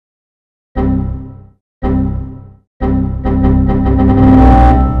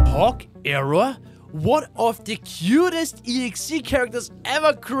Hog ERROR? One of the cutest EXE characters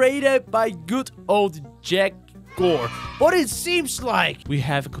ever created by good old Jack Gore. But it seems like we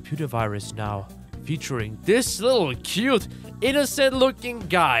have a computer virus now, featuring this little cute, innocent looking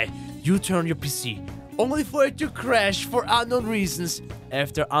guy. You turn your PC, only for it to crash for unknown reasons.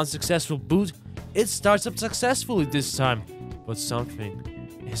 After unsuccessful boot, it starts up successfully this time. But something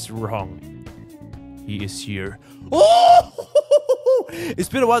is wrong. He is here. Oh! It's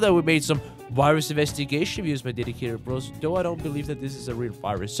been a while that we made some virus investigation videos, my dedicated bros, though I don't believe that this is a real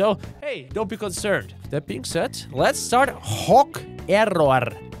virus. So, hey, don't be concerned. That being said, let's start HOG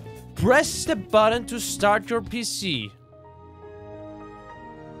ERROR. Press the button to start your PC.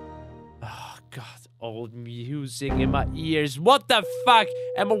 Oh, God, old music in my ears. What the fuck?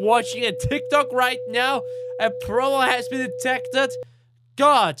 Am I watching a TikTok right now? A problem has been detected.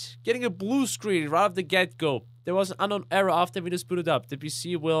 God, getting a blue screen right off the get-go. There was an unknown error after we just booted up. The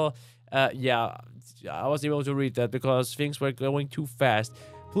PC will... yeah, I wasn't able to read that because things were going too fast.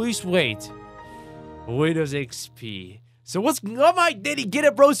 Please wait. Windows XP. So what's on my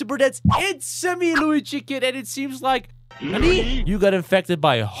dedicated bro super? That's it's me, Luigikid, and it seems like you got infected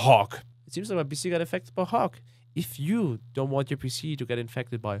by a hog. It seems like my PC got infected by a hog. If you don't want your PC to get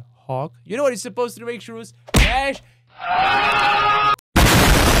infected by a hog, you know what it's supposed to make sure is smash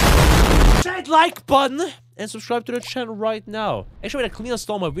that like button and subscribe to the channel right now. Actually, when I clean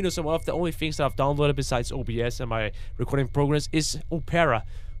install my Windows, and one of the only things that I've downloaded besides OBS and my recording programs is Opera.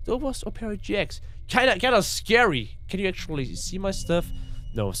 That was Opera GX. Kinda scary. Can you actually see my stuff?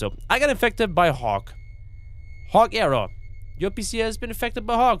 No, so I got infected by a hog. Hog ERROR. Your PC has been infected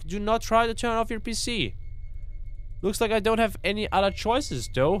by a hog. Do not try to turn off your PC. Looks like I don't have any other choices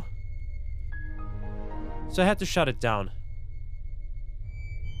though. So I had to shut it down.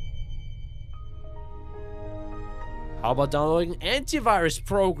 How about downloading an antivirus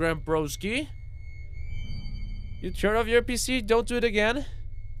program, broski? You turn off your PC, don't do it again.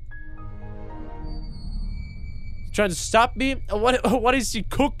 Trying to stop me? What is he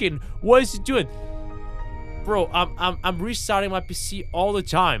cooking? What is he doing? Bro, I'm restarting my PC all the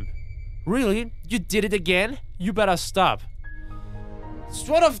time. Really? You did it again? You better stop. It's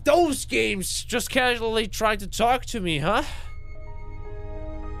one of those games, just casually trying to talk to me, huh?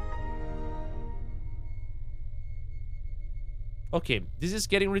 Okay, this is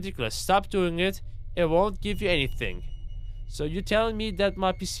getting ridiculous. Stop doing it. It won't give you anything. So you're telling me that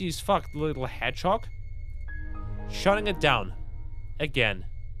my PC is fucked, little hedgehog? Shutting it down. Again.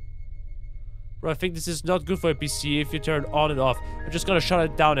 Bro, I think this is not good for a PC if you turn it on and off. I'm just gonna shut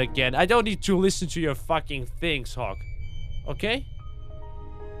it down again. I don't need to listen to your fucking things, Hog. Okay?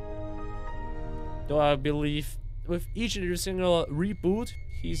 Though I believe with each and every single reboot,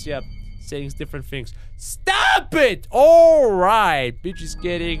 he's, yeah, saying different things. Stop it! Alright! Bitch is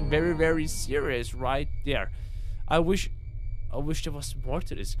getting very, very serious right there. I wish there was more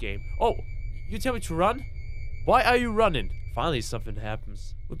to this game. Oh, you tell me to run? Why are you running? Finally something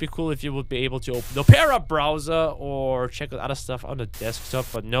happens. Would be cool if you would be able to open the Opera browser or check out other stuff on the desktop,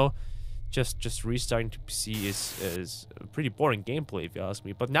 but no. Just restarting to PC is a pretty boring gameplay if you ask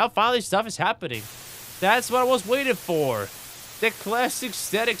me. But now finally stuff is happening. That's what I was waiting for. The classic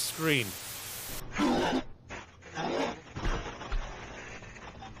static screen.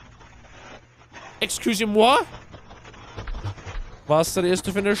 Excusez-moi? Was ist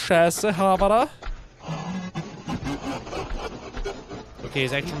du für eine Scheiße, Haberer? Okay,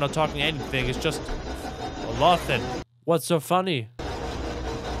 he's actually not talking anything. It's just laughing. What's so funny?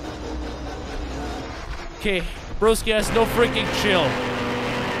 Okay, broski has no freaking chill.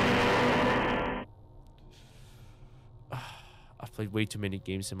 I've played way too many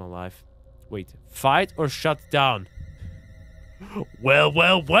games in my life. Wait, fight or shut down?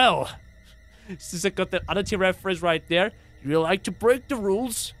 Well. Since I got the other team reference right there, you like to break the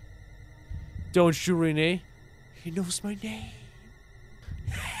rules? Don't you, Rene? He knows my name.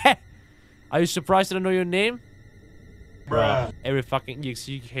 Are you surprised that I know your name? Bruh. Every fucking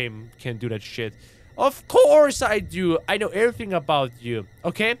EXE game can do that shit. Of course I do. I know everything about you.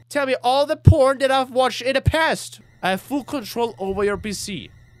 Okay? Tell me all the porn that I've watched in the past. I have full control over your PC.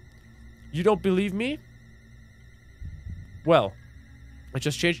 You don't believe me? Well, I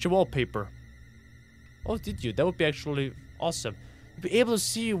just changed the wallpaper. Oh, did you? That would be actually awesome. You'll be able to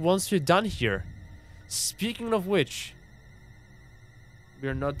see you once we're done here. Speaking of which,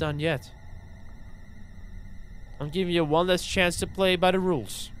 we're not done yet. I'm giving you one last chance to play by the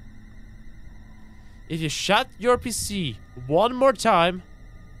rules. If you shut your PC one more time,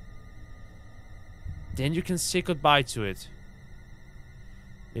 then you can say goodbye to it.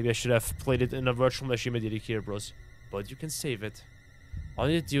 Maybe I should have played it in a virtual machine, my dedicated bros. But you can save it. All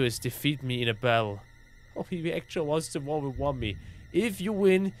you do is defeat me in a battle. Oh, he actually wants to 1v1 me. If you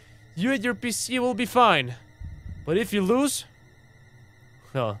win, you and your PC will be fine. But if you lose,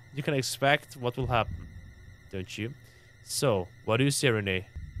 well, you can expect what will happen, don't you? So, what do you say, Renee?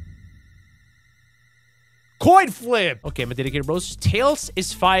 Coin flip! Okay, my dedicated bros. Tails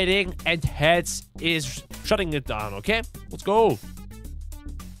is fighting and Heads is shutting it down, okay? Let's go.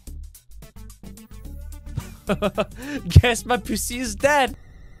 Guess my PC is dead.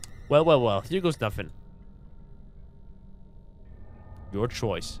 Well. Here goes nothing. Your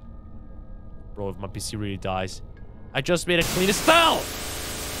choice. Bro, if my PC really dies. I just made a clean style!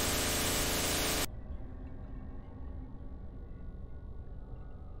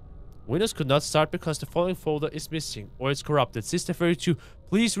 Windows could not start because the following folder is missing or it's corrupted. SYSTEM32,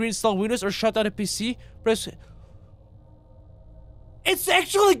 please reinstall Windows or shut down the PC. Press... It's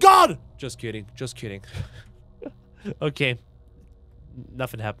actually gone! Just kidding. Okay.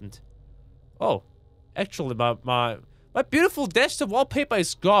 Nothing happened. Oh. Actually, my beautiful desktop wallpaper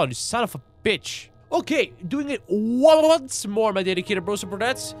is gone, you son of a bitch. Okay, doing it once more, my dedicated bros and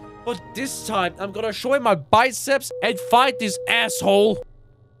brunettes. But this time, I'm gonna show him my biceps and fight this asshole.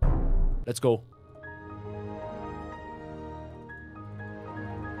 Let's go.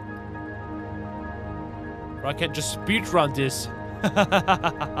 I can't just speedrun this.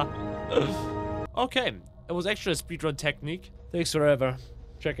 Okay, it was actually a speedrun technique. Thanks forever.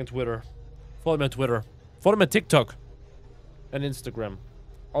 Checking Twitter. Follow me on Twitter. Follow me on TikTok. And Instagram.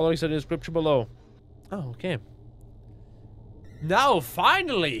 All links in the description below. Oh, okay. Now,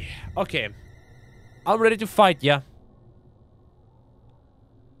 finally! Okay. I'm ready to fight, yeah?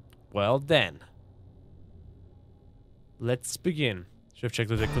 Well then. Let's begin. Should have checked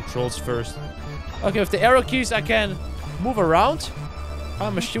the controls first. Okay, with the arrow keys I can move around. How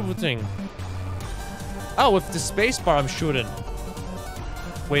am I shooting? Oh, with the spacebar I'm shooting.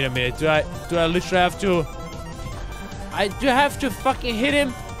 Wait a minute, do I literally have to... do I have to fucking hit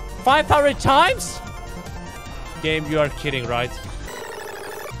him 500 times? Game, you are kidding, right?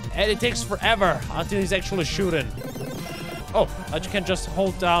 And it takes forever until he's actually shooting. Oh, I can just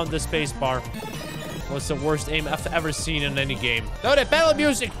hold down the spacebar. What's the worst aim I've ever seen in any game? No, the battle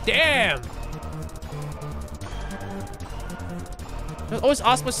music, damn! I always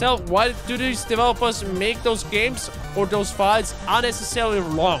ask myself, why do these developers make those games or those fights unnecessarily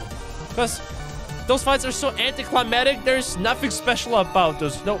long? Because those fights are so anticlimactic, there's nothing special about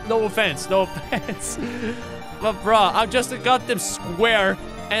those. No offense, no offense. But bruh, I'm just a goddamn square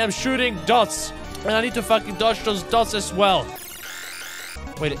and I'm shooting dots. And I need to fucking dodge those dots as well.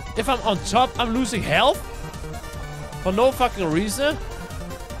 Wait, if I'm on top, I'm losing health? For no fucking reason?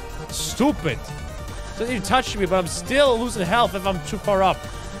 Stupid. Doesn't even touch me, but I'm still losing health if I'm too far up.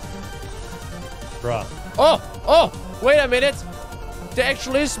 Bruh. Oh! Wait a minute. There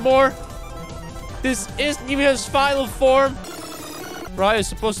actually is more. This isn't even his final form. Bruh, you're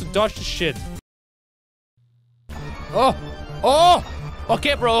supposed to dodge the shit. Oh!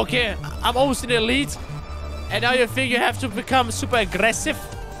 Okay, bro, okay. I'm almost in the elite. And now you think you have to become super aggressive?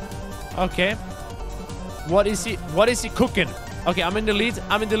 Okay. What is he cooking? Okay, I'm in the lead.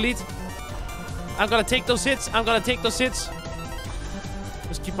 I'm gonna take those hits.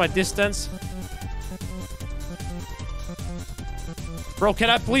 Just keep my distance. Bro, can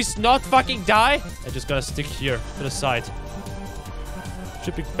I please not fucking die? I just gotta stick here to the side.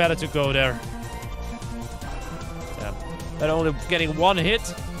 Should be better to go there. Yeah. Better only getting one hit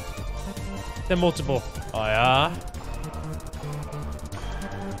than multiple. Oh, yeah.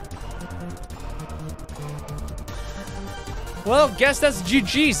 Well, guess that's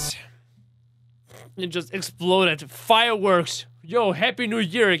GG's. It just exploded. Fireworks. Yo, Happy New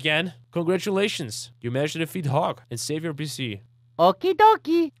Year again. Congratulations. You managed to defeat Hog and save your PC. Okie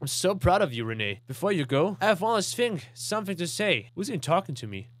dokie. I'm so proud of you, Renee. Before you go, I have one last thing. Something to say. Who's even talking to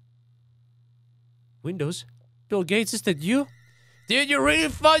me? Windows? Bill Gates, is that you? Did you really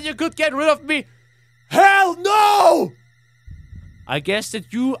thought you could get rid of me? Hell no! I guess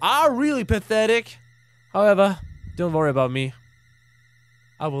that you are really pathetic. However, don't worry about me.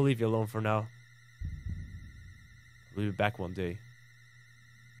 I will leave you alone for now. We'll be back one day.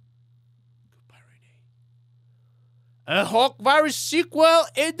 Goodbye, Renee. A Hog virus sequel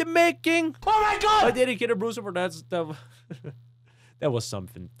in the making. Oh my god! I dedicated Bruiser for that stuff. That was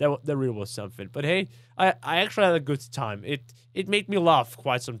something. That really was something. But hey, I actually had a good time. It made me laugh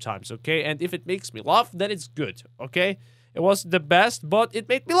quite sometimes, okay? And if it makes me laugh, then it's good, okay? It wasn't the best, but it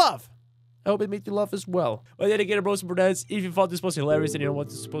made me laugh. I hope it made you laugh as well. Well, dedicated bros and brunettes, if you thought this was hilarious and you know what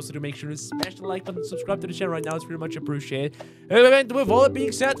you're supposed to do, make sure to smash the like button, subscribe to the channel right now. It's very much appreciated. And with all that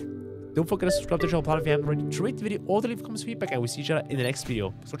being said, Don't forget to subscribe to the channel if you haven't already. To rate the video or to leave comments feedback, and we'll see each other in the next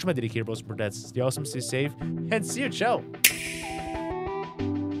video. So much my dedicated bros and brothers. Stay awesome, stay safe, and see you. Ciao.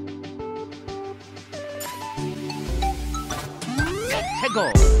 Jack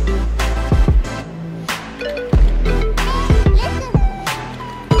Gore.